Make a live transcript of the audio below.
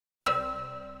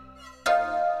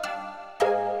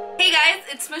guys,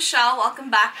 it's Michelle.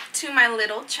 Welcome back to my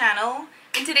little channel.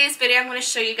 In today's video, I'm going to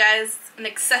show you guys an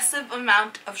excessive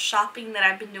amount of shopping that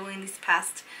I've been doing these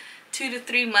past 2 to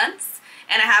 3 months.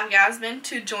 And I have Yasmin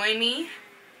to join me.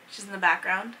 She's in the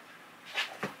background.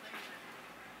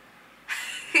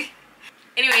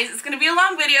 Anyways, it's going to be a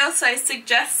long video, so I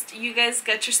suggest you guys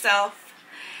get yourself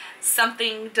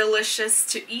something delicious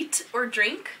to eat or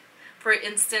drink. For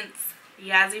instance,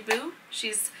 Yazzie Boo.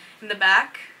 She's in the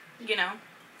back, you know.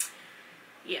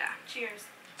 Yeah. Cheers.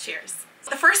 Cheers.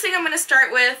 The first thing I'm going to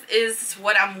start with is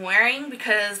what I'm wearing,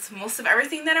 because most of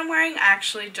everything that I'm wearing I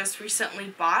actually just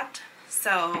recently bought.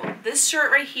 So this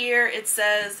shirt right here, it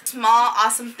says small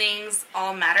awesome things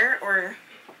all matter, or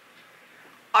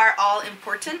are all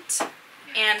important.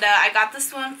 And I got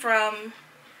this one from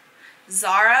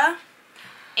ZARA.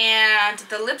 And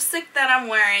the lipstick that I'm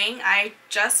wearing I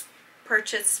just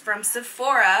purchased from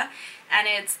Sephora, and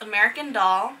it's American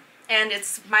Doll. And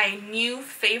it's my new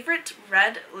favorite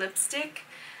red lipstick.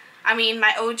 I mean,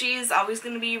 my OG is always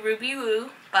going to be Ruby Woo,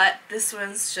 but this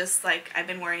one's just like, I've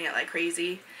been wearing it like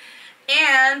crazy.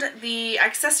 And the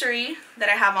accessory that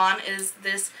I have on is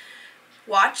this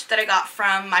watch that I got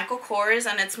from KORS,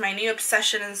 and it's my new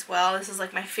obsession as well. This is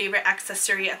like my favorite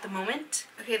accessory at the moment.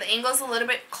 Okay, the angle's a little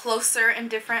bit closer and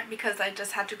different because I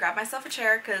just had to grab myself a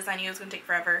chair because I knew it was going to take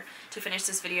forever to finish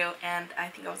this video, and I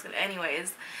think I was going to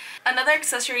anyways. Another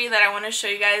accessory that I want to show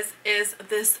you guys is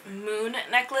this moon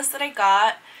necklace that I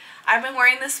got. I've been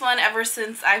wearing this one ever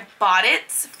since I bought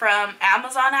it from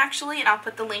Amazon actually, and I'll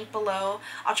put the link below.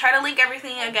 I'll try to link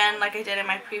everything again like I did in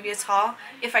my previous haul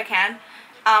if I can.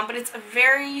 But it's a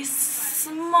very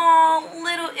small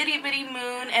little itty bitty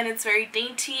moon, and it's very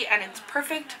dainty, and it's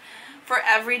perfect for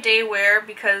everyday wear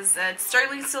because it's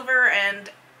sterling silver, and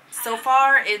so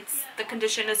far the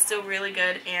condition is still really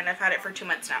good, and I've had it for 2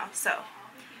 months now, so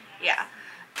yeah.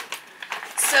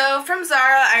 So from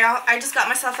ZARA, I just got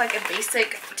myself like a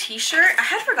basic t-shirt. I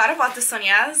had forgot about this one,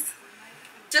 Yaz.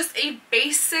 Just a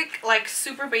basic, like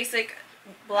super basic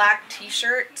black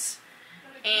t-shirt,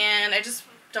 and I just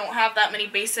don't have that many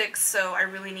basics, so I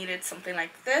really needed something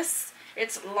like this.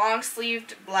 It's long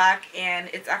sleeved black, and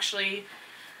it's actually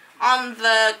on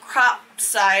the cropped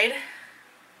side,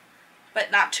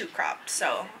 but not too cropped,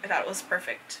 so I thought it was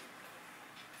perfect.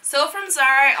 So from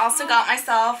ZARA, I also got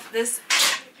myself this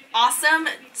awesome,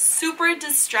 super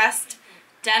distressed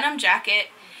denim jacket,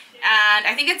 and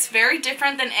I think it's very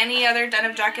different than any other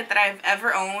denim jacket that I've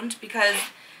ever owned because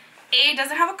it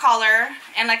doesn't have a collar,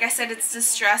 and like I said, it's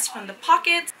distressed from the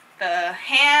pockets, the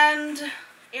hand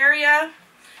area.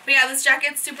 But yeah, this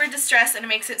jacket's super distressed, and it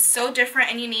makes it so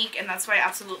different and unique, and that's why I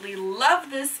absolutely love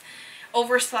this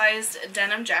oversized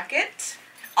denim jacket.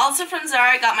 Also from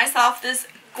ZARA, I got myself this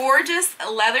gorgeous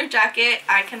leather jacket.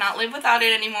 I cannot live without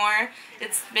it anymore.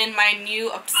 It's been my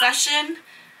new obsession.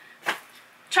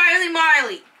 Charlie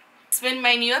Marley. It's been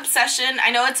my new obsession.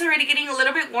 I know it's already getting a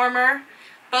little bit warmer,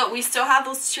 but we still have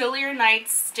those chillier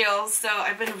nights still, so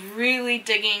I've been really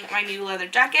digging my new leather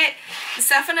jacket. It's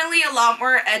definitely a lot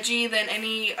more edgy than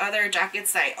any other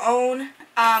jackets I own,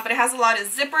 but it has a lot of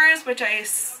zippers, which I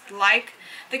like.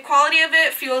 The quality of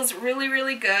it feels really,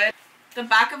 really good. The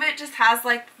back of it just has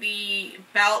like the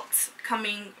belt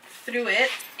coming through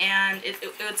it, and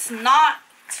it's not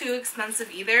too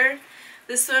expensive either.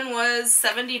 This one was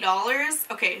 $70.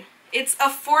 Okay. It's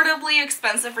affordably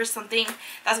expensive for something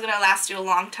that's going to last you a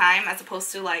long time, as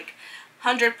opposed to like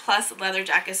 100+ leather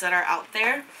jackets that are out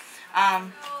there.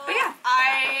 But yeah,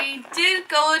 I did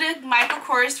go to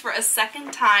KORS for a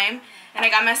second time, and I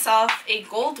got myself a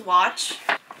gold watch.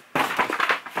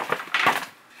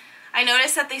 I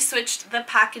noticed that they switched the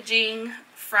packaging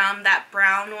from that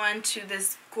brown one to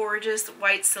this gorgeous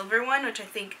white silver one, which I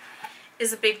think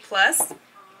is a big plus.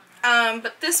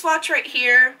 But this watch right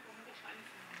here,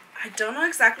 I don't know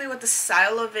exactly what the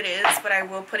style of it is, but I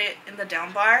will put it in the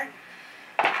down bar.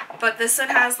 But this one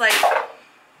has like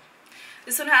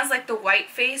the white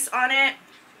face on it.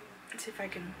 Let's see if I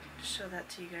can show that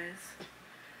to you guys.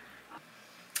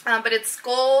 But it's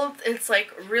gold. It's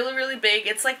like really, really big.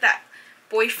 It's like that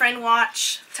boyfriend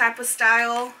watch type of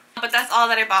style. But that's all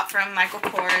that I bought from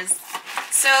KORS.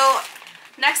 So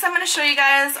next I'm going to show you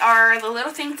guys are the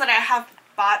little things that I have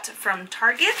bought from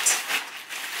Target.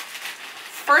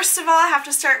 First of all, I have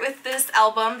to start with this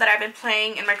album that I've been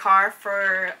playing in my car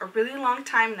for a really long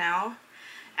time now.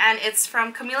 And it's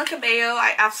from Camila Cabello.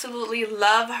 I absolutely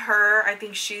love her. I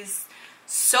think she's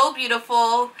so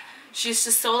beautiful. She's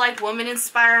just so like woman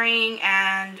inspiring,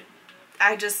 and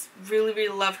I just really,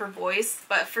 really love her voice.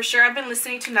 But for sure, I've been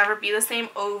listening to Never Be the Same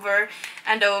over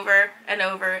and over and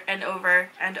over and over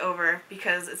and over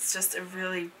because it's just a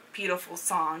really beautiful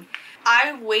song.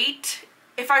 I wait,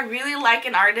 if I really like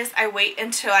an artist, I wait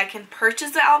until I can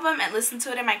purchase the album and listen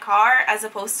to it in my car as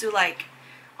opposed to like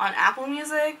on Apple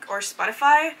Music or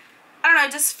Spotify. I don't know,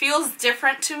 it just feels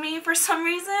different to me for some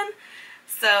reason.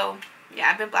 So yeah,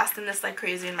 I've been blasting this like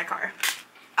crazy in my car.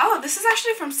 Oh, this is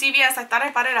actually from CVS. I thought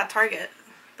I bought it at Target,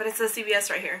 but it says CVS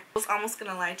right here. I was almost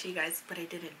gonna lie to you guys, but I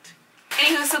didn't.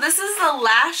 Anywho, so this is the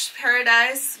Lash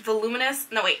Paradise Voluminous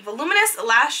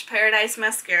Lash Paradise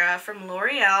Mascara from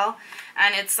L'Oreal,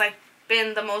 and it's like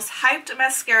been the most hyped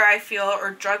mascara I feel,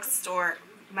 or drugstore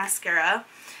mascara.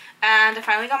 And I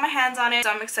finally got my hands on it,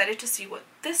 so I'm excited to see what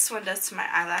this one does to my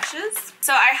eyelashes.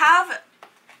 So I have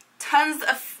tons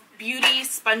of beauty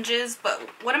sponges, but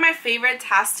one of my favorites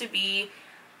has to be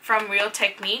from Real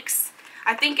Techniques.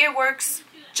 I think it works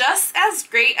just as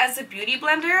great as a beauty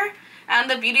blender, and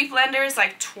the beauty blender is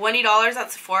like $20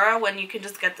 at Sephora when you can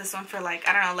just get this one for like,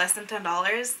 I don't know, less than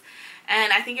 $10.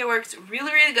 And I think it works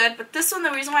really, really good. But this one,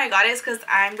 the reason why I got it is because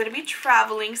I'm going to be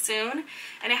traveling soon,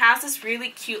 and it has this really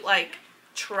cute like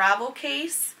travel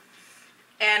case.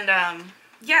 And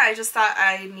yeah, I just thought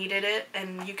I needed it,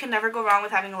 and you can never go wrong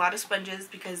with having a lot of sponges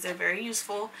because they're very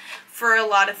useful for a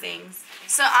lot of things.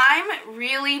 So I'm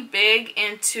really big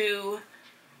into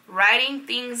writing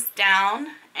things down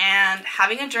and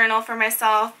having a journal for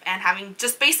myself and having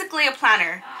just basically a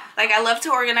planner. Like, I love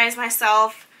to organize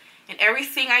myself in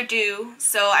everything I do.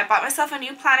 So I bought myself a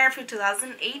new planner for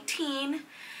 2018.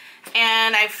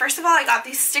 And first of all, I got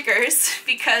these stickers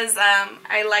because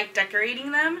I like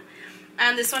decorating them.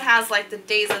 And this one has like the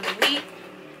days of the week.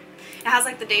 It has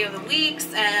like the day of the weeks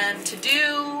and to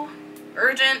do,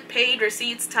 urgent, paid,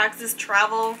 receipts, taxes,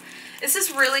 travel. It's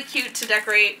just really cute to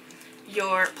decorate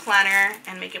your planner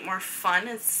and make it more fun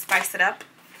and spice it up.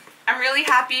 I'm really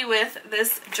happy with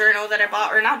this journal that I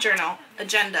bought, or not journal,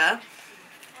 agenda.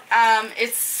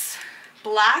 It's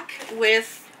black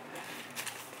with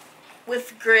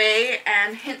gray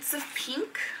and hints of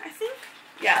pink, I think.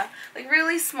 Yeah, like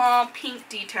really small pink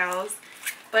details,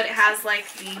 but it has like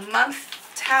the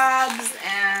month tabs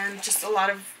and just a lot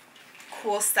of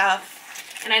cool stuff.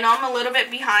 And I know I'm a little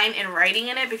bit behind in writing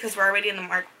in it because we're already in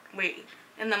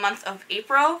the month of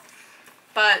April,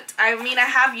 but I mean, I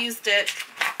have used it.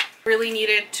 Really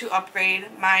needed to upgrade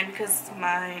mine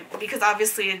because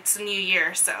obviously it's a new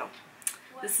year, so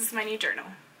this is my new journal.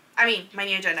 I mean, my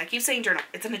new agenda. I keep saying journal.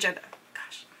 It's an agenda.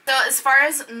 Gosh. So as far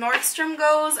as Nordstrom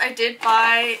goes, I did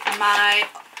buy my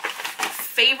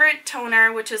favorite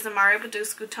toner, which is the Mario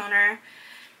Badescu toner,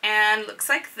 and looks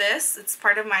like this. It's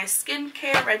part of my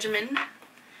skincare regimen,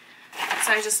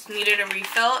 so I just needed a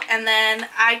refill. And then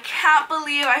I can't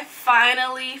believe I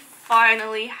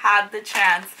finally had the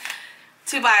chance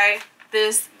to buy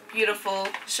this beautiful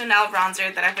Chanel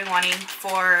bronzer that I've been wanting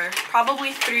for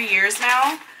probably 3 years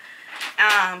now.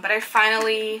 But I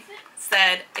finally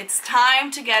said it's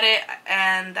time to get it,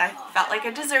 and I felt like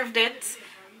I deserved it.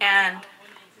 And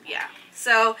yeah,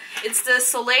 so it's the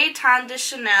Soleil Tan de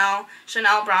Chanel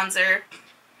bronzer.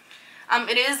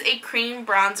 It is a cream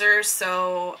bronzer,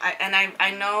 so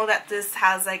I know that this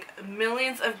has like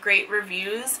millions of great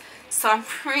reviews, so I'm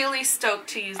really stoked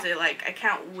to use it. Like, I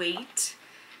can't wait.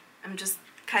 I'm just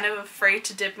kind of afraid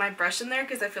to dip my brush in there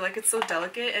because I feel like it's so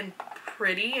delicate and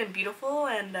pretty and beautiful,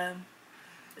 and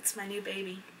it's my new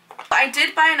baby. I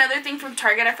did buy another thing from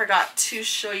Target I forgot to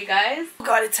show you guys. Oh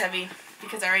god, it's heavy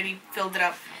because I already filled it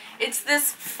up. It's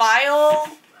this filer,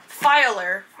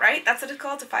 right? That's what it's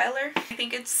called, a filer. I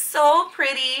think it's so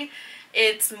pretty.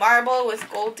 It's marble with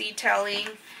gold detailing,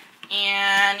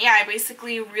 and yeah, I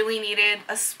basically really needed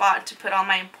a spot to put all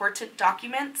my important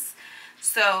documents,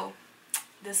 so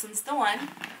this one's the one.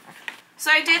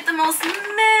 So I did the most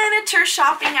miniature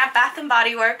shopping at Bath &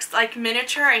 Body Works. Like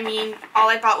miniature, I mean all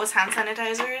I bought was hand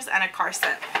sanitizers and a car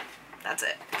set. That's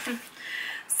it.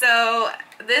 So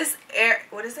this air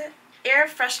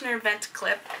freshener vent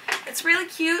clip. It's really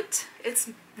cute. It's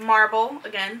marble,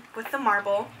 again, with the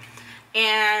marble.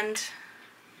 And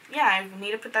yeah, I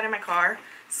need to put that in my car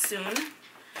soon.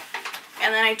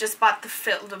 And then I just bought the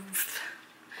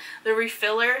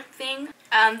refiller thing.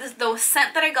 The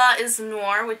scent that I got is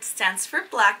Noir, which stands for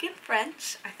black in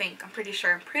French. I'm pretty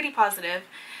sure, I'm pretty positive.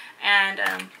 And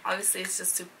obviously it's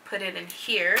just to put it in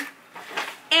here.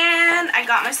 And I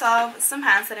got myself some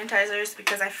hand sanitizers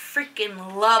because I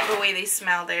freaking love the way they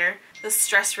smell there. The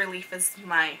Stress Relief is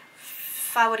my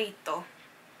favorito.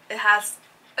 It has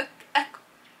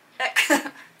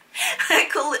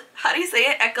how do you say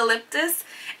it? Eucalyptus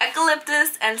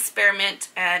and spearmint,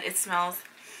 and it smells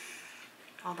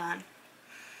all done.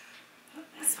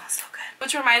 It smells so good.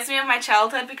 Which reminds me of my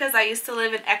childhood because I used to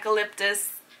live in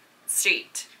Eucalyptus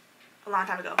Street a long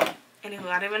time ago. Anywho,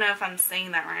 I don't even know if I'm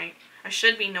saying that right. I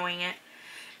should be knowing it.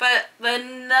 But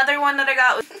another one that I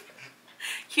got was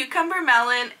cucumber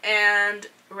melon and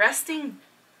resting.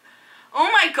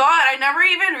 Oh my god, I never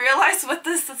even realized what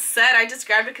this said. I just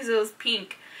grabbed it because it was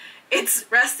pink. It's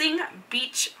resting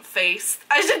beach face.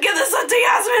 I should give this one to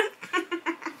Yasmin.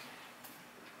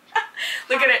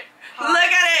 Look at it. Look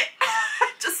at it.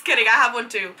 Just kidding, I have one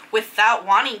too. Without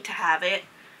wanting to have it,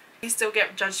 you still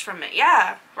get judged from it.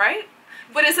 Yeah, right?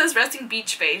 But it says resting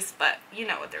beach face, but you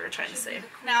know what they were trying to say.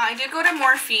 Now, I did go to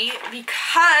Morphe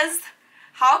because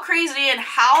how crazy and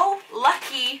how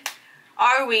lucky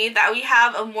are we that we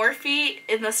have a Morphe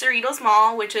in the Cerritos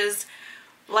Mall, which is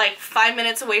like 5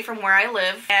 minutes away from where I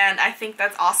live. And I think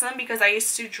that's awesome because I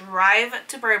used to drive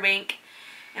to Burbank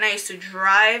and I used to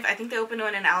drive, I think they opened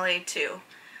one in LA too.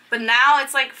 But now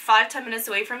it's like 5-10 minutes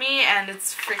away from me and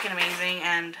it's freaking amazing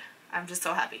and I'm just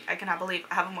so happy. I cannot believe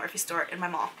I have a Morphe store in my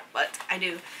mall, but I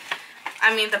do.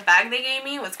 I mean, the bag they gave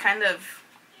me was kind of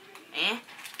eh,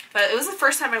 but it was the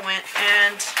first time I went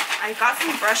and I got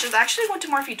some brushes. I actually went to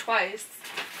Morphe twice.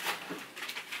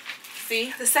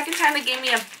 See, the second time they gave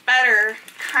me a better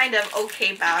kind of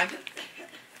okay bag,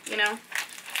 you know.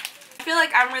 I feel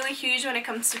like I'm really huge when it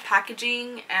comes to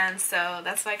packaging, and so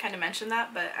that's why I kind of mentioned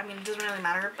that, but I mean, it doesn't really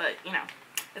matter, but you know,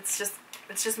 it's just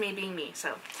me being me.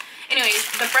 So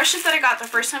anyways, the brushes that I got the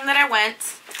first time that I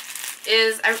went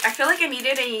is, I feel like I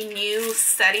needed a new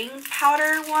setting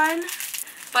powder one,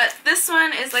 but this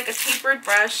one is like a tapered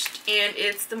brush and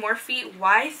it's the Morphe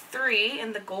Y3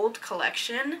 in the gold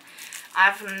collection.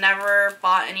 I've never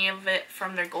bought any of it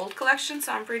from their gold collection,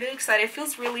 so I'm pretty excited. It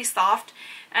feels really soft,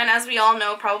 and as we all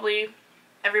know, probably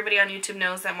everybody on YouTube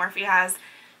knows that Morphe has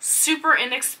super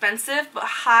inexpensive but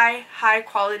high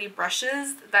quality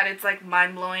brushes that it's like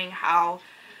mind-blowing how,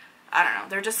 I don't know,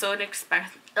 they're just so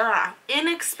inexpensive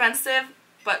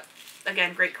but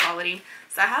again great quality.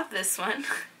 So I have this one.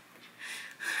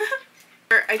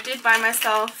 I did buy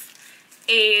myself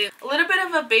a little bit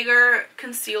of a bigger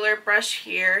concealer brush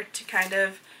here to kind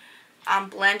of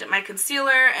blend my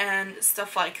concealer and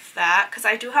stuff like that, because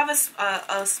I do have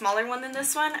a smaller one than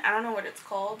this one. I don't know what it's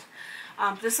called.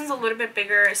 This one's a little bit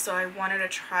bigger, so I wanted to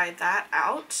try that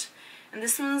out. And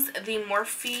this one's the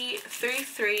Morphe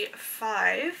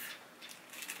 335.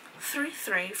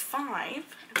 335.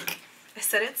 I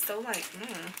said it so like,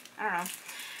 I don't know.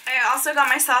 I also got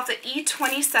myself the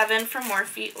E27 from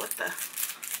Morphe. What the...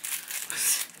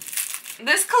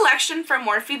 This collection from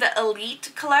Morphe, the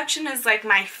Elite collection, is like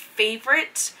my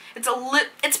favorite. It's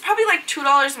probably like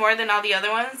 $2 more than all the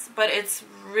other ones, but it's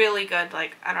really good.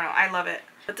 Like, I don't know, I love it.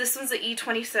 But this one's the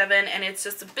E27 and it's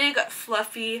just a big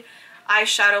fluffy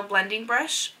eyeshadow blending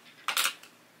brush.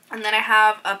 And then I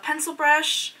have a pencil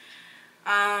brush.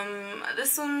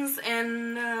 This one's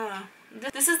in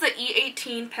this is the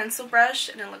E18 pencil brush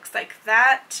and it looks like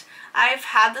that. I've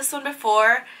had this one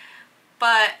before,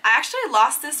 but I actually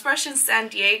lost this brush in San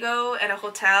Diego at a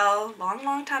hotel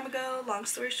long time ago. Long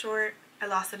story short, I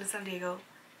lost it in San Diego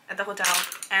at the hotel.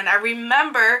 And I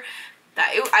remember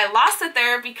that I lost it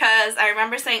there because I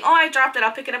remember saying, oh, I dropped it,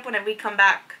 I'll pick it up when we come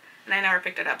back. And I never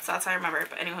picked it up, so that's how I remember it.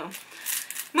 But anywho,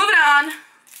 moving on.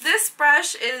 This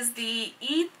brush is the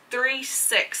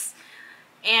E36.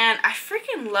 And I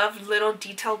freaking love little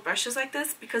detailed brushes like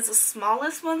this because the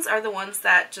smallest ones are the ones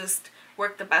that just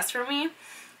work the best for me.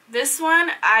 This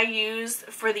one I use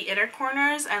for the inner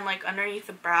corners and like underneath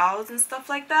the brows and stuff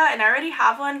like that. And I already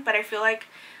have one, but I feel like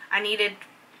I needed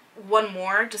one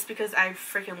more just because I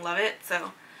freaking love it.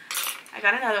 So I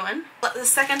got another one. The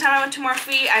second time I went to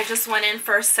Morphe, I just went in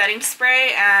for a setting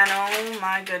spray and oh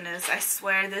my goodness, I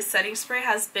swear this setting spray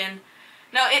has been...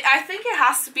 No, I think it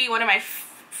has to be one of my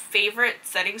favorite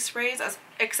setting sprays,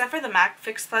 except for the MAC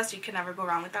Fix Plus. You can never go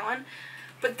wrong with that one.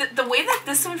 But the way that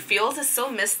this one feels is so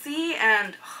misty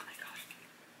and oh my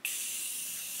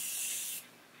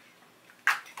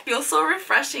god, feels so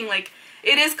refreshing. Like,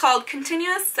 it is called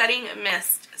Continuous Setting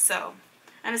Mist. So,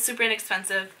 and it's super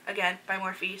inexpensive, again, by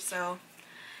Morphe. So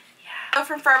yeah. So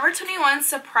from Forever 21,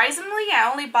 surprisingly, I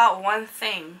only bought one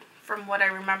thing from what I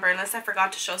remember, unless I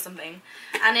forgot to show something.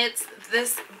 And it's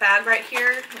this bag right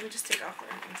here. Let me just take off the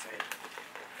inside.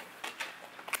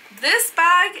 This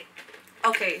bag,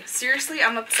 okay, seriously,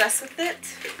 I'm obsessed with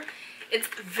it. It's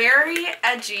very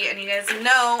edgy, and you guys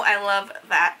know I love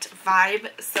that vibe.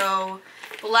 So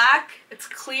black, it's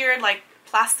clear, like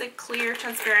plastic clear,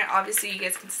 transparent. Obviously, you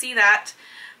guys can see that.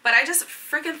 But I just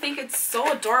freaking think it's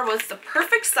so adorable. It's the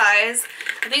perfect size.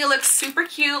 I think it looks super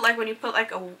cute, like when you put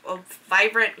like a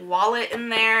vibrant wallet in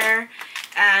there.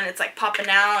 and it's like popping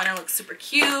out and it looks super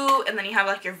cute, and then you have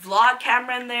like your vlog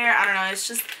camera in there. I don't know, it's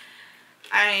just,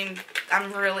 I'm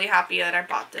really happy that I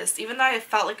bought this, even though I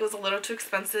felt like it was a little too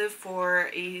expensive for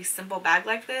a simple bag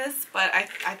like this, but I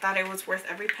thought it was worth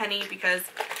every penny because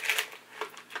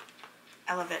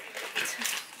I love it.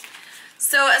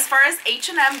 So as far as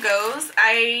H&M goes,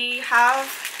 I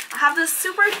have this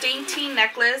super dainty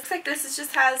necklace like this. It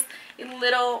just has a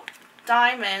little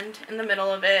diamond in the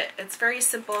middle of it. It's very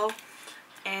simple,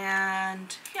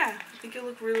 and yeah, I think it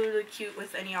look really, really cute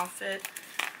with any outfit.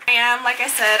 Like I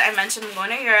said, I mentioned I'm going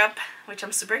to Europe, which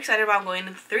I'm super excited about. I'm going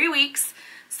in 3 weeks,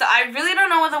 so I really don't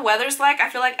know what the weather's like. I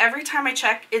feel like every time I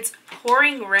check, it's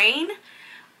pouring rain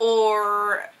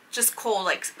or just cold.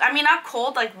 Like, I mean, not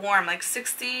cold, like warm, like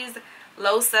 60s,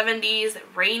 low 70s,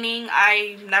 raining.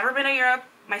 I've never been to Europe.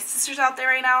 My sister's out there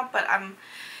right now, but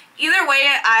either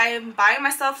way, I'm buying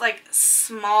myself like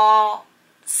small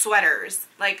sweaters,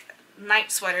 like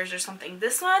night sweaters or something.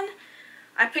 This one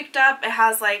I picked up, it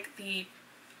has like the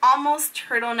almost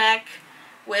turtleneck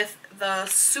with the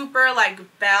super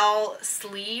like bell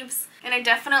sleeves, and I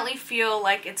definitely feel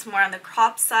like it's more on the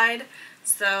crop side.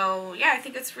 So yeah, I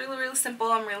think it's really, really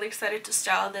simple. I'm really excited to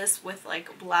style this with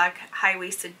like black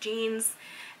high-waisted jeans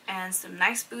and some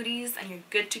nice booties, and you're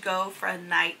good to go for a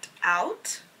night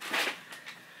out.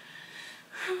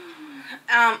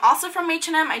 Also from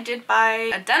H&M, I did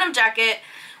buy a denim jacket,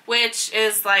 which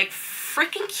is like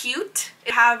freaking cute.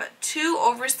 I have 2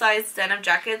 oversized denim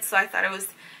jackets, so I thought it was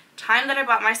time that I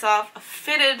bought myself a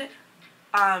fitted,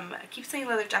 I keep saying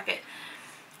leather jacket,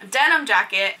 a denim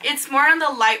jacket. It's more on the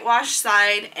light wash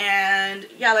side, and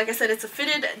yeah, like I said, it's a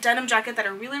fitted denim jacket that I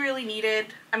really, really needed.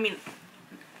 I mean,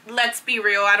 let's be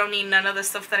real, I don't need none of the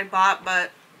stuff that I bought,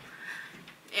 but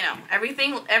you know,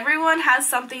 everyone has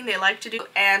something they like to do,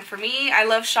 and for me, I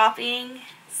love shopping,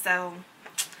 so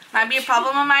might be a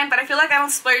problem of mine, but I feel like I don't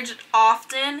splurge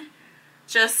often,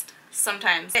 just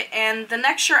sometimes. And the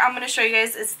next shirt I'm going to show you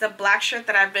guys is the black shirt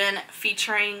that I've been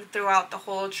featuring throughout the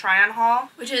whole try-on haul,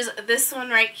 which is this one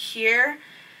right here.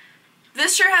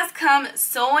 This shirt has come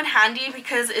so in handy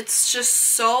because it's just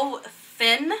so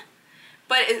thin,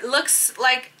 but it looks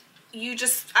like you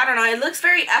just, I don't know, it looks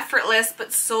very effortless,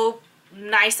 but so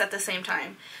nice at the same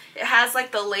time. It has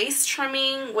like the lace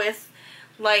trimming with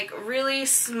like really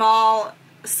small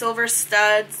silver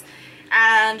studs,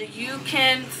 and you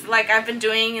can, like I've been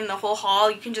doing in the whole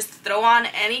haul, you can just throw on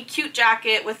any cute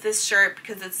jacket with this shirt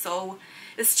because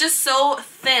it's just so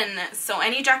thin. So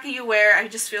any jacket you wear, I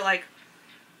just feel like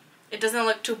it doesn't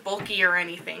look too bulky or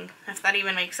anything, if that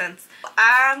even makes sense.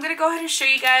 I'm gonna go ahead and show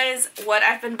you guys what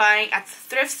I've been buying at the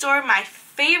thrift store. My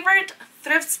favorite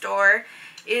thrift store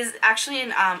is actually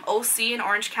in OC in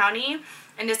Orange County,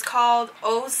 and it's called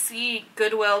OC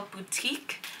Goodwill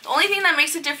Boutique. The only thing that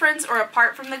makes a difference or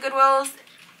apart from the Goodwills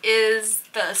is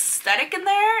the aesthetic in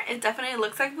there. It definitely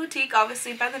looks like boutique,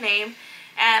 obviously by the name,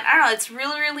 and I don't know, it's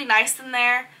really, really nice in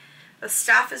there. The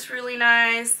staff is really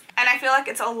nice, and I feel like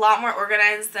it's a lot more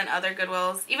organized than other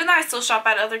Goodwills, even though I still shop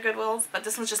at other Goodwills, but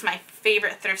this one's just my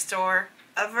favorite thrift store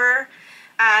ever.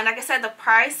 And like I said, the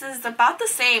price is about the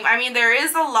same. I mean, there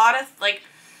is a lot of like,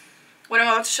 what I'm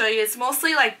about to show you is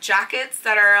mostly like jackets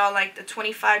that are on like the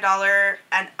 $25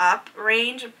 and up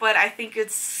range, but I think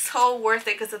it's so worth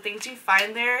it because the things you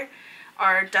find there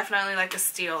are definitely like a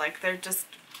steal. Like they're just,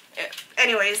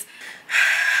 anyways.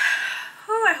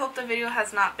 I hope the video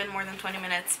has not been more than 20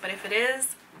 minutes, but if it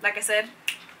is, like I said,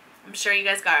 I'm sure you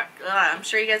guys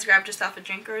grabbed yourself a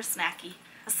drink or a snacky.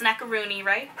 A snackaroonie,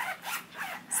 right?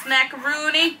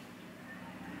 Snackaroonie.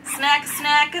 Snack.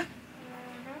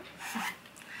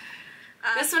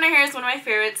 This one right here is one of my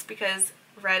favorites because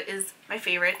red is my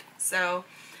favorite. So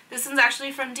this one's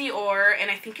actually from Dior, and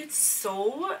I think it's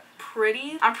so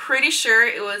pretty. I'm pretty sure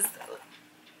it was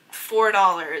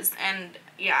 $4, and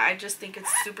yeah, I just think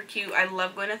it's super cute. I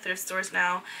love going to thrift stores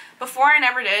now. Before I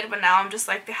never did, but now I'm just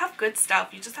like, they have good stuff.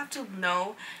 You just have to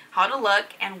know how to look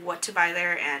and what to buy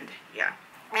there, and yeah.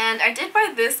 And I did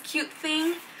buy this cute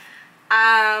thing.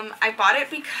 I bought it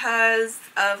because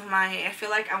of I feel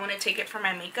like I want to take it for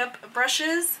my makeup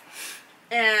brushes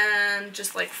and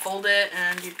just like fold it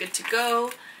and you're good to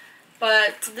go.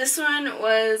 But this one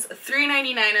was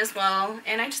 $3.99 as well,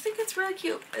 and I just think it's really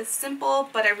cute. It's simple,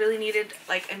 but I really needed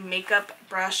like a makeup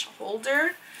brush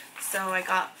holder, so I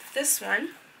got this one.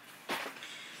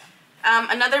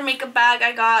 Another makeup bag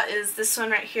I got is this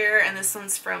one right here, and this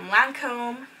one's from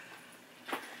Lancome.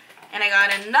 And I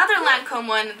got another Lancome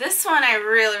one. This one I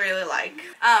really, really like.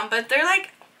 But they're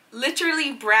like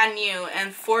literally brand new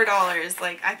and $4.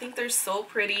 Like, I think they're so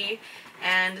pretty.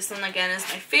 And this one again is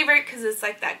my favorite because it's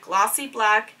like that glossy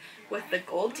black with the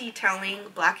gold detailing.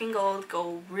 Black and gold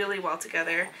go really well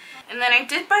together. And then I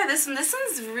did buy this one. This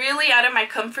one's really out of my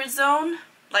comfort zone.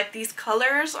 Like, these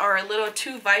colors are a little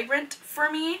too vibrant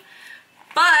for me,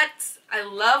 but I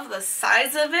love the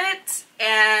size of it,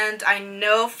 and I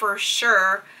know for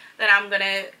sure that I'm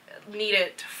gonna need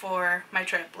it for my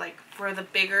trip, like for the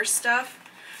bigger stuff.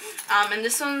 And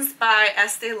this one's by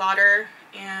Estee Lauder,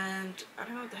 and I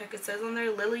don't know what the heck it says on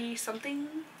there, Lily something,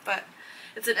 but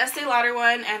it's an Estee Lauder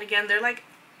one. And again, they're like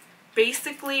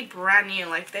basically brand new.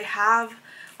 Like, they have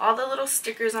all the little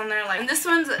stickers on there. Like, and this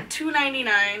one's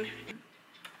 $2.99.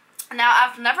 Now,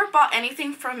 I've never bought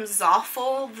anything from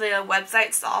Zaful, the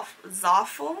website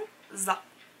Zaful.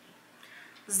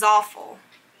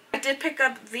 I did pick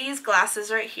up these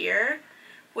glasses right here,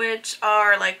 which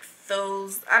are like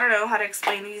those, I don't know how to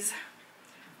explain these.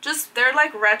 Just, they're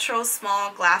like retro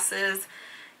small glasses,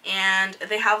 and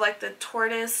they have like the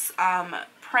tortoise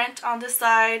print on the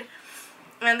side.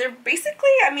 And they're basically,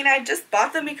 I mean, I just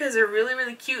bought them because they're really,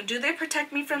 really cute. Do they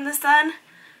protect me from the sun?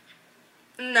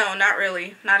 No, not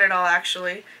really. Not at all,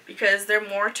 actually. Because they're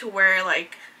more to wear,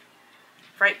 like,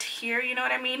 right here, you know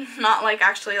what I mean? Not, like,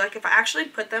 actually, like, if I actually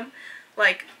put them,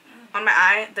 like, on my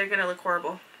eye, they're gonna look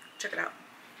horrible. Check it out.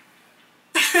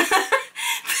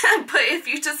 But if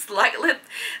you just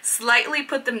slightly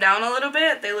put them down a little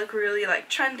bit, they look really, like,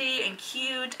 trendy and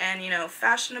cute and, you know,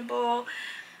 fashionable.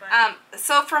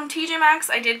 So from TJ Maxx,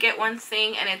 I did get one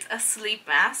thing, and it's a sleep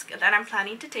mask that I'm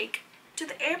planning to take to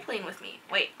the airplane with me.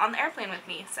 On the airplane with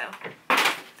me. So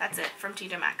that's it from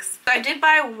TJ Maxx. So I did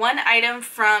buy one item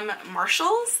from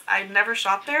Marshall's. I've never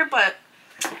shopped there, but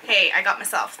hey, I got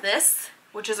myself this,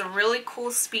 which is a really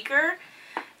cool speaker.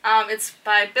 It's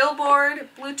by Billboard,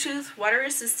 Bluetooth water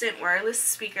resistant wireless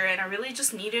speaker, and I really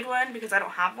just needed one because I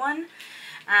don't have one.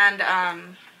 And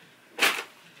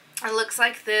it looks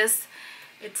like this.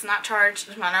 It's not charged.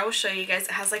 I will show you guys.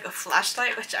 It has like a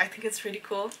flashlight, which I think is pretty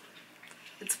cool.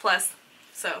 It's plus.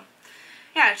 So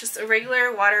yeah, it's just a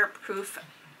regular waterproof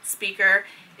speaker.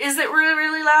 Is it really,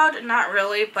 really loud? Not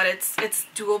really, but it's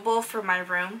doable for my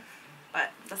room.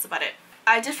 But that's about it.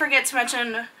 I did forget to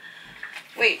mention,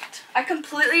 wait, I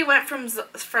completely went from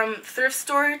thrift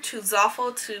store to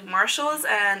Zaful to Marshall's,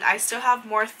 and I still have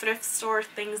more thrift store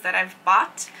things that I've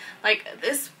bought. Like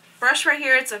this brush right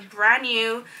here, it's a brand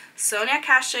new Sonia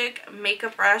Kashuk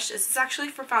makeup brush. This is actually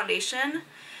for foundation,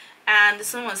 and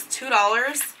this one was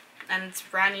 $2, and it's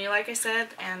brand new, like I said.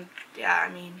 And yeah,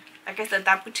 I mean, like I said,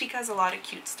 that boutique has a lot of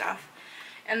cute stuff.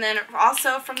 And then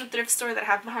also from the thrift store that I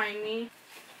have behind me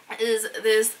is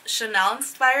this Chanel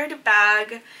inspired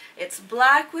bag. It's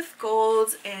black with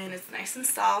gold, and it's nice and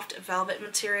soft velvet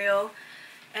material.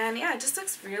 And yeah, it just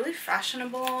looks really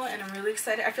fashionable, and I'm really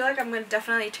excited. I feel like I'm going to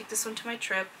definitely take this one to my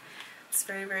trip. It's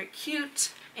very, very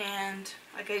cute, and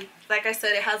like I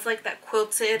said, it has like that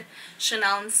quilted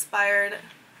Chanel inspired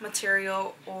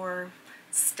material or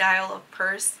style of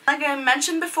purse. Like I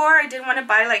mentioned before, I did want to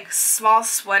buy like small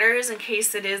sweaters in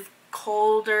case it is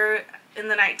colder in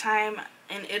the nighttime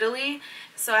in Italy.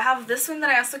 So I have this one that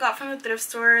I also got from the thrift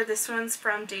store. This one's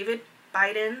from David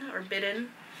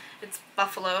Bidden. It's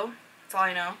buffalo, that's all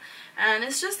I know. And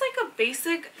it's just like a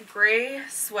basic gray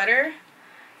sweater.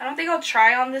 I don't think I'll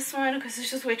try on this one because it's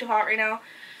just way too hot right now.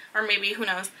 Or maybe, who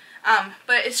knows.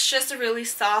 But it's just a really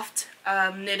soft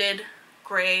knitted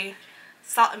gray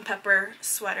salt and pepper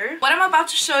sweater. What I'm about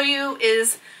to show you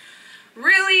is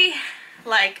really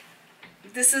like,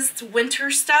 this is winter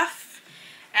stuff.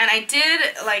 And I did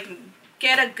like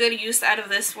get a good use out of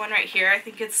this one right here. I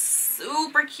think it's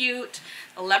super cute.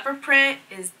 The leopard print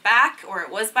is back, or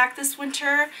it was back this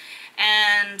winter.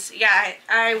 And yeah,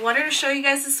 I wanted to show you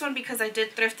guys this one because I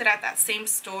did thrift it at that same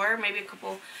store maybe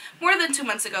more than 2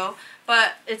 months ago.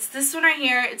 But it's this one right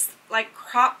here. It's like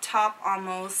crop top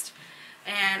almost,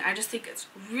 and I just think it's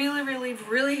really, really,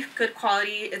 really good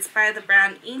quality. It's by the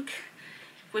brand Ink,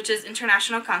 which is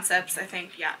International Concepts, I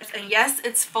think. Yeah, and yes,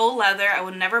 it's faux leather. I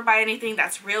would never buy anything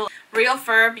that's real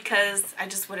fur because I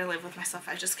just wouldn't live with myself.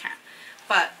 I just can't.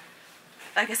 But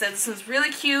like I said, this one's really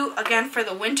cute. Again, for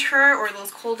the winter or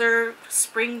those colder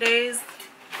spring days.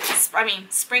 I mean,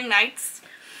 spring nights.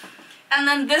 And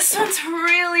then this one's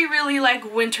really, really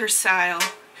like winter style.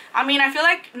 I mean, I feel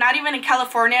like not even in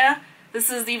California, this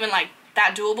is even like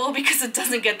that doable because it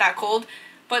doesn't get that cold.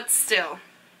 But still,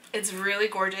 it's really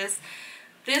gorgeous.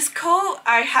 This coat,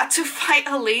 I had to fight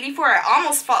a lady for. I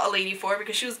almost fought a lady for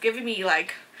because she was giving me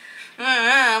like,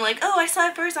 like, oh, I saw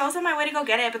it first. I was on my way to go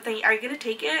get it, but then, are you going to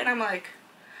take it? And I'm like,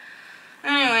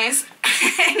 anyways,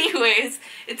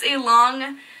 it's a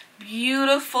long,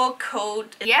 beautiful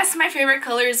coat. Yes, my favorite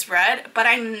color is red, but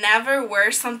I never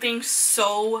wear something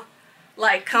so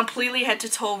like completely head to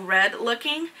toe red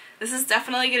looking. This is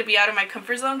definitely going to be out of my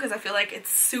comfort zone because I feel like it's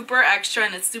super extra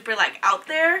and it's super like out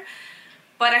there.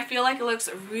 But I feel like it looks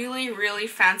really, really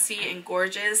fancy and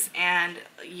gorgeous. And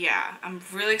yeah, I'm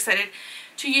really excited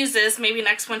to use this maybe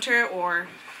next winter, or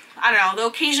I don't know. The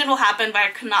occasion will happen, but I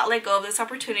could not let go of this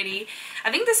opportunity.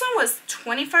 I think this one was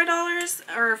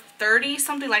 $25 or $30,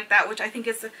 something like that, which I think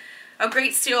is a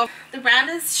great steal. The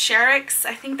brand is Sherix,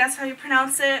 I think that's how you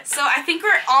pronounce it. So I think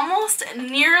we're almost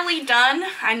nearly done.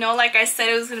 I know, like I said,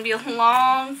 it was going to be a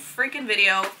long freaking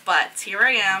video, but here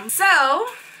I am. So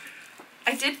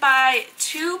I did buy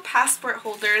 2 passport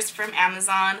holders from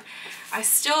Amazon. I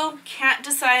still can't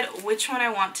decide which one I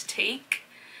want to take,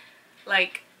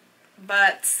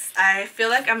 but I feel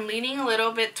like I'm leaning a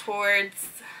little bit towards,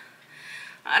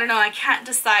 I don't know, I can't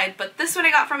decide. But this one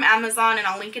I got from Amazon, and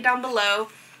I'll link it down below.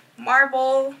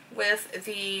 Marble with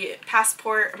the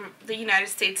passport, the United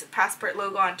States passport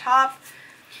logo on top.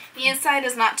 The inside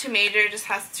is not too major, it just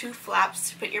has 2 flaps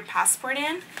to put your passport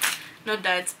in. No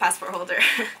duds, passport holder.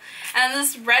 And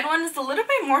this red one is a little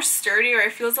bit more sturdy, or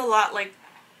it feels a lot like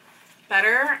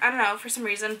better. I don't know, for some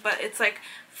reason, but it's like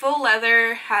faux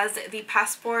leather, has the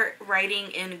passport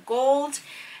writing in gold,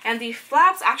 and the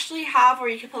flaps actually have where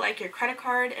you can put like your credit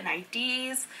card and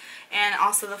IDs, and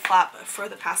also the flap for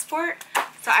the passport.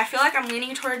 So I feel like I'm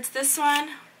leaning towards this one,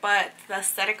 but the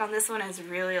aesthetic on this one is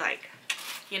really like,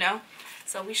 you know.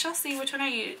 So we shall see which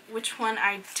one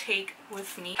I take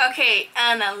with me. Okay,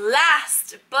 and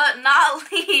last but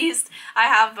not least, I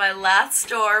have my last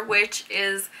store, which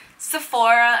is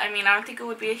Sephora. I mean, I don't think it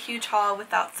would be a huge haul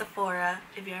without Sephora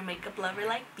if you're a makeup lover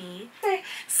like me.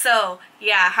 So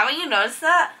yeah, haven't you noticed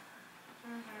that?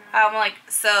 I'm like,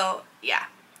 so yeah,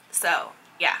 so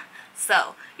yeah,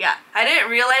 so yeah. I didn't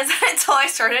realize that until I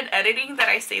started editing that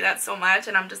I say that so much,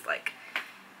 and I'm just like,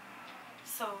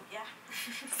 so yeah.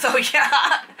 So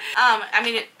yeah, I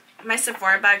mean, my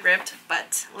Sephora bag ripped,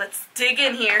 but let's dig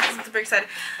in here because I'm super excited.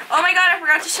 Oh my god, I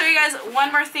forgot to show you guys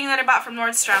one more thing that I bought from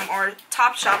Nordstrom, or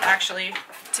Topshop actually,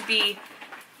 to be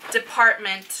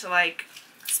department like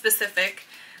specific.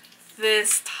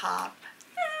 This top,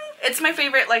 it's my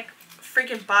favorite like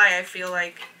freaking buy, I feel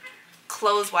like,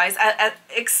 clothes wise,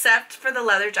 except for the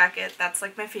leather jacket. That's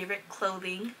like my favorite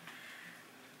clothing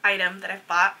item that I've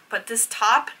bought. But this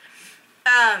top,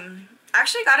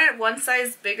 actually got it 1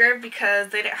 size bigger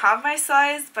because they didn't have my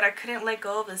size, but I couldn't let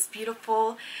go of this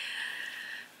beautiful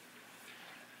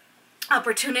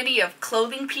opportunity of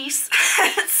clothing piece.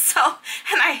 So,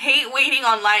 and I hate waiting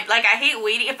online. Like, I hate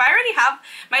waiting. If I already have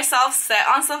myself set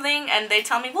on something and they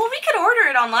tell me, well, we could order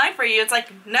it online for you, it's like,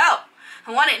 no,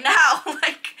 I want it now.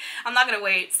 Like, I'm not gonna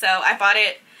wait. So I bought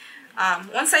it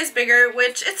 1 size bigger,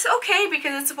 which it's okay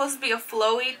because it's supposed to be a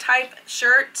flowy type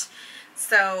shirt.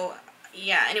 So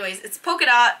yeah, anyways, it's polka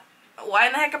dot. Why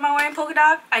in the heck am I wearing polka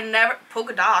dot?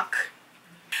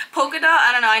 Polka dot,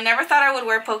 I don't know, I never thought I would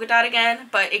wear polka dot again,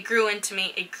 but it grew into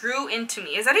me. It grew into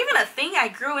me. Is that even a thing? I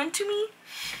grew into me?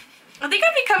 I think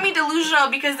I'm becoming delusional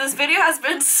because this video has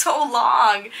been so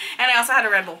long. And I also had a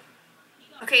Red Bull.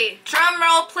 Okay, drum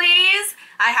roll please.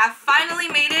 I have finally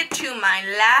made it to my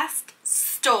last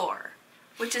store,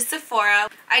 which is Sephora.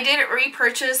 I did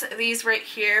repurchase these right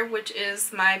here, which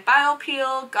is my Bio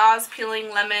Peel Gauze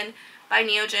Peeling Lemon by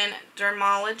NEOGEN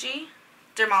Dermalogy,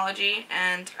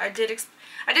 and I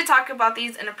did talk about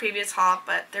these in a previous haul,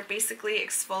 but they're basically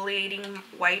exfoliating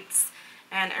wipes,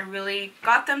 and I really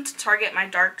got them to target my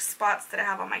dark spots that I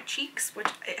have on my cheeks, which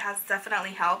it has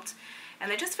definitely helped,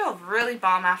 and they just feel really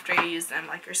bomb after you use them.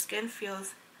 Like, your skin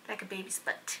feels like a baby's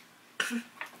butt.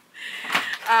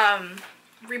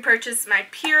 Repurchased my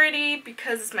Purity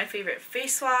because it's my favorite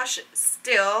face wash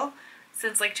still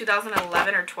since like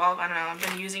 2011 or 12. I don't know, I've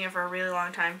been using it for a really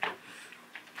long time,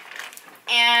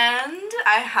 and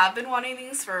I have been wanting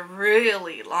these for a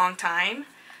really long time.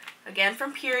 Again,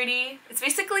 from Purity. It's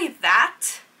basically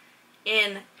that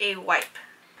in a wipe.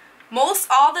 Most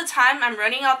all the time I'm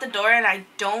running out the door and I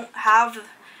don't have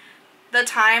the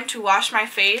time to wash my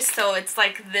face, so it's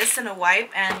like this in a wipe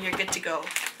and you're good to go.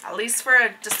 At least for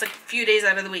just a few days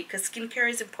out of the week, because skincare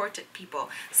is important, people.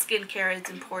 Skincare is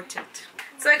important.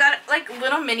 So I got like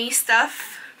little mini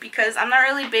stuff because I'm not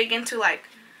really big into like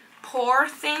pore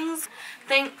things.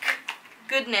 Thank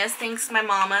goodness, thanks to my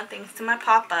mama, thanks to my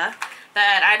papa,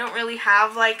 that I don't really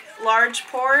have like large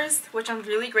pores, which I'm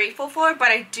really grateful for, but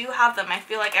I do have them. I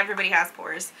feel like everybody has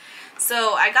pores.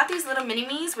 So I got these little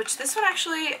mini-me's, which this one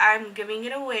actually, I'm giving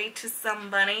it away to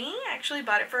somebody. I actually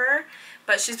bought it for her,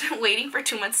 but she's been waiting for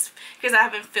 2 months because I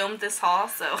haven't filmed this haul,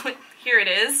 so here it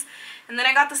is. And then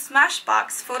I got the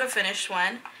SMASHBOX photo finish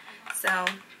one. So,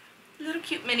 little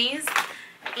cute minis.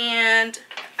 And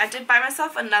I did buy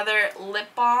myself another lip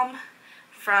balm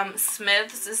from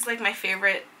Smith's. This is like my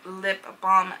favorite lip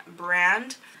balm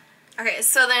brand. Okay,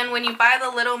 so then when you buy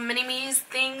the little mini-me's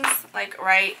things, like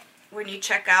right when you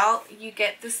check out, you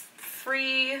get this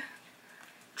free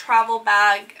travel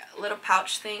bag little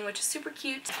pouch thing, which is super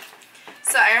cute.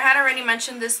 So I had already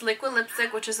mentioned this liquid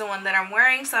lipstick, which is the one that I'm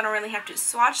wearing, so I don't really have to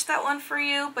swatch that one for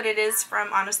you, but it is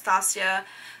from Anastasia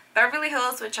Beverly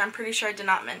Hills, which I'm pretty sure I did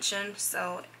not mention,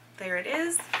 so there it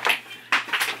is.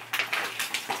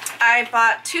 I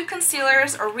bought 2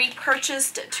 concealers, or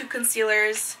repurchased 2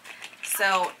 concealers,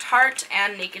 so Tarte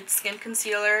and Naked Skin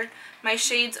concealer. My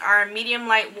shades are medium,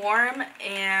 light, warm,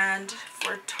 and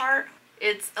for Tarte,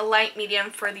 it's a light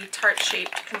medium for the Tarte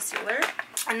shaped concealer.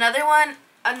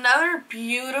 Another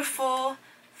beautiful,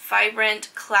 vibrant,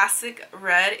 classic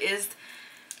red is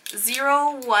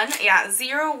 01. Yeah,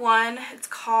 01. It's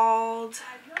called...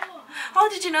 Oh,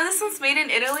 did you know this one's made in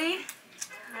Italy?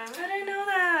 How did I know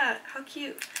that? How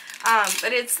cute.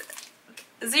 But it's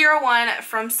 01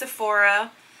 from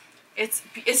Sephora. It's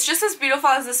just as beautiful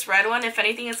as this red one. If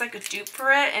anything, it's like a dupe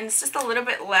for it, and it's just a little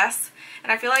bit less.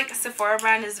 And I feel like Sephora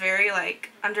brand is very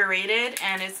like underrated,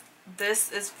 and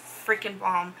this is freaking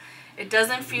bomb. It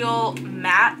doesn't feel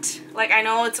matte. Like, I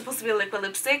know it's supposed to be a liquid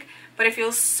lipstick, but it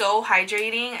feels so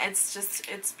hydrating.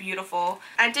 It's beautiful.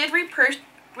 I did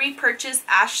repurchase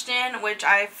ASHTON, which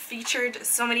I've featured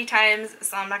so many times,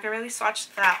 so I'm not gonna really swatch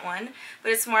that one,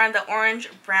 but it's more on the orange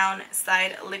brown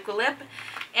side liquid lip,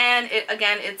 and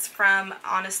it's from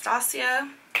Anastasia.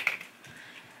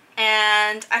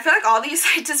 And I feel like all these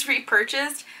I just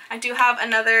repurchased. I do have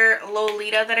another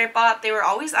Lolita that I bought. They were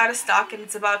always out of stock, and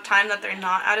it's about time that they're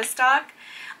not out of stock.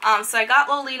 So I got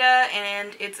Lolita,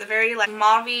 and it's a very like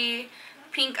mauve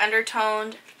pink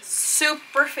undertoned,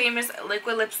 super famous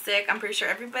liquid lipstick. I'm pretty sure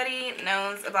everybody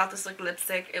knows about this liquid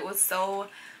lipstick. It was so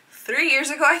 3 years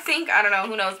ago, I think. I don't know,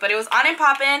 who knows, but it was on and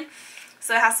poppin',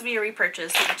 so it has to be a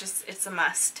repurchase. It's a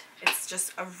must. It's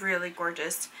just a really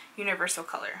gorgeous universal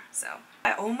color. So,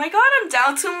 oh my god, I'm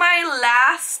down to my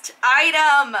last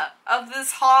item of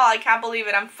this haul. I can't believe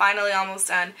it. I'm finally almost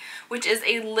done, which is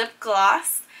a lip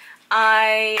gloss.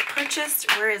 I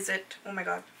purchased, where is it? Oh my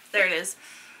god, there it is.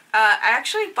 I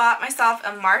actually bought myself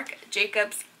a Marc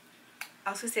Jacobs, I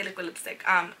was gonna say liquid lipstick,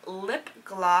 lip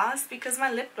gloss, because my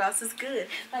lip gloss is good.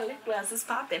 My lip gloss is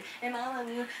popping, and all of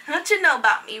you, what you know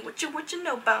about me? What you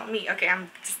know about me? Okay,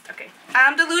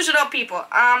 I'm delusional, people.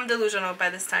 I'm delusional by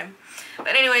this time.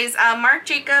 But anyways, Marc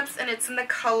Jacobs, and it's in the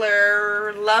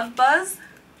color Love Buzz.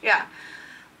 Yeah,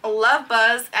 Love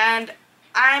Buzz, and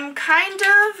I'm kind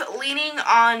of leaning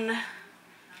on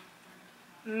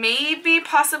maybe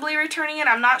possibly returning it.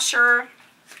 I'm not sure.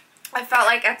 I felt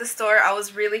like at the store I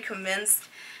was really convinced,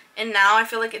 and now I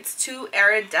feel like it's too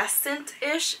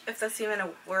iridescent-ish, if that's even a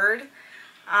word.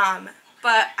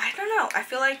 But I don't know. I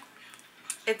feel like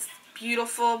it's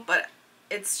beautiful, but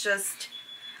it's just,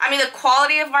 I mean, the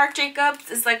quality of Marc Jacobs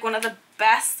is like one of the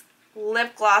best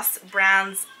lip gloss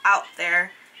brands out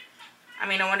there. I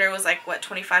mean, I wonder it was like, what,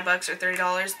 25 bucks or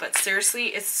 $30, but seriously,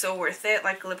 it's so worth it.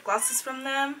 Like, lip glosses from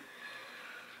them.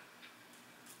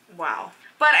 Wow.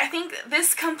 But I think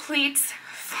this completes,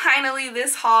 finally,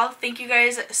 this haul. Thank you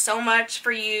guys so much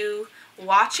for you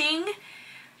watching.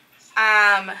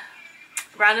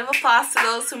 Round of applause to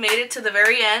those who made it to the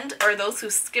very end, or those who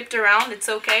skipped around. It's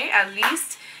okay. At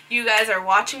least you guys are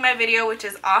watching my video, which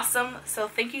is awesome. So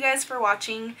thank you guys for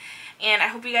watching, and I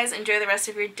hope you guys enjoy the rest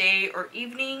of your day or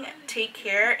evening. Take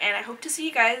care, and I hope to see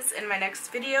you guys in my next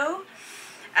video.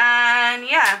 And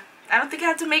yeah, I don't think I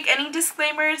have to make any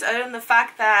disclaimers other than the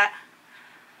fact that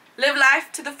live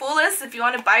life to the fullest. If you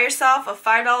want to buy yourself a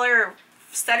 $5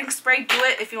 setting spray, do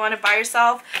it. If you want to buy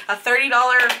yourself a $30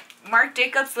 Marc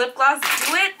Jacobs lip gloss,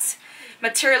 do it.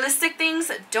 Materialistic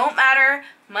things don't matter.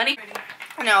 Money.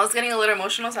 I know, I was getting a little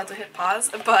emotional, so I had to hit pause,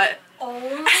 but oh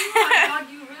my god,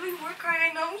 you really were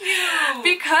crying. I know you.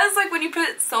 Because like when you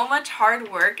put so much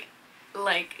hard work,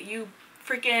 like you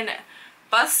freaking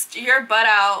bust your butt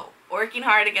out working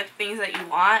hard to get the things that you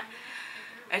want.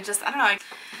 I don't know.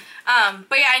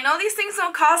 But yeah, I know these things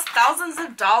don't cost thousands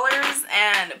of dollars,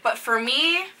 but for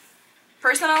me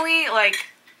personally, like,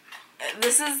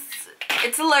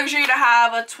 it's a luxury to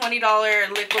have a $20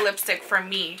 liquid lipstick for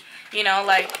me, you know.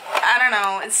 Like, I don't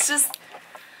know, it's just,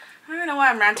 I don't know why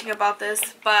I'm ranting about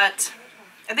this, but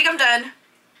I think I'm done.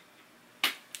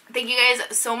 Thank you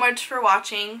guys so much for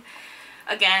watching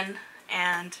again,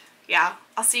 and yeah,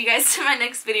 I'll see you guys in my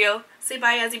next video. Say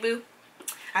bye, Yazzie Boo.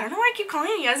 I don't know why I keep calling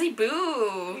you Yazzie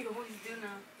Boo. You always do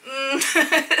now.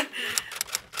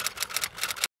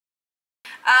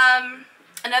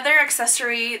 Another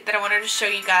accessory that I wanted to show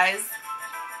you guys.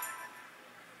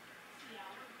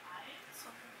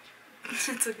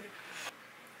 It's okay.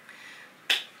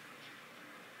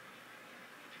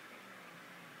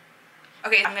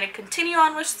 Okay, I'm gonna continue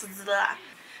on with that.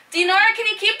 Dinora, can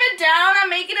you keep it down? I'm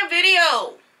making a video.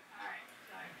 Alright,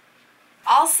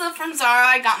 Also from Zara,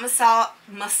 I got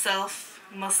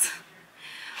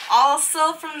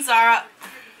also from Zara.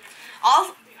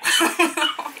 Oh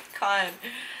my god.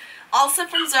 Also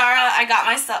from Zara, I got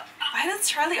myself. Why does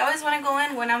Charlie always want to go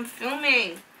in when I'm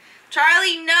filming?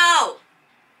 Charlie, no!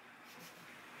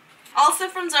 Also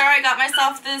from Zara, I got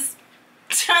myself this.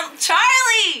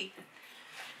 Charlie!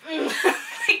 Oh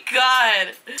my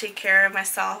god. Take care of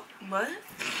myself. What?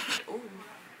 Ooh.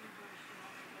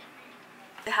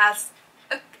 It has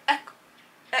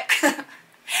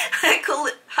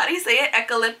how do you say it?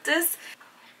 Eucalyptus?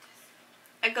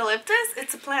 Eucalyptus?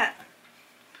 It's a plant.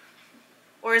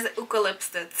 Or is it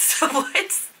eucalyptus?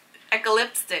 What?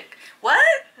 Eucalyptic.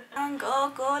 What? Mango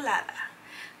cola.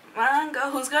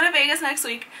 Mango. Who's going to Vegas next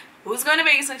week? Who's going to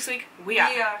Vegas next week? We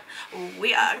are.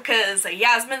 We are. Because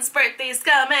Yasmin's birthday's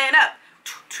coming up.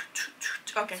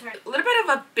 Okay. A little bit of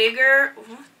a bigger...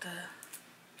 What the...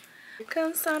 Here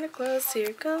comes Santa Claus.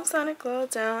 Here comes Santa Claus.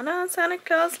 Down on Santa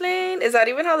Claus Lane. Is that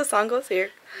even how the song goes here?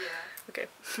 yeah. Okay.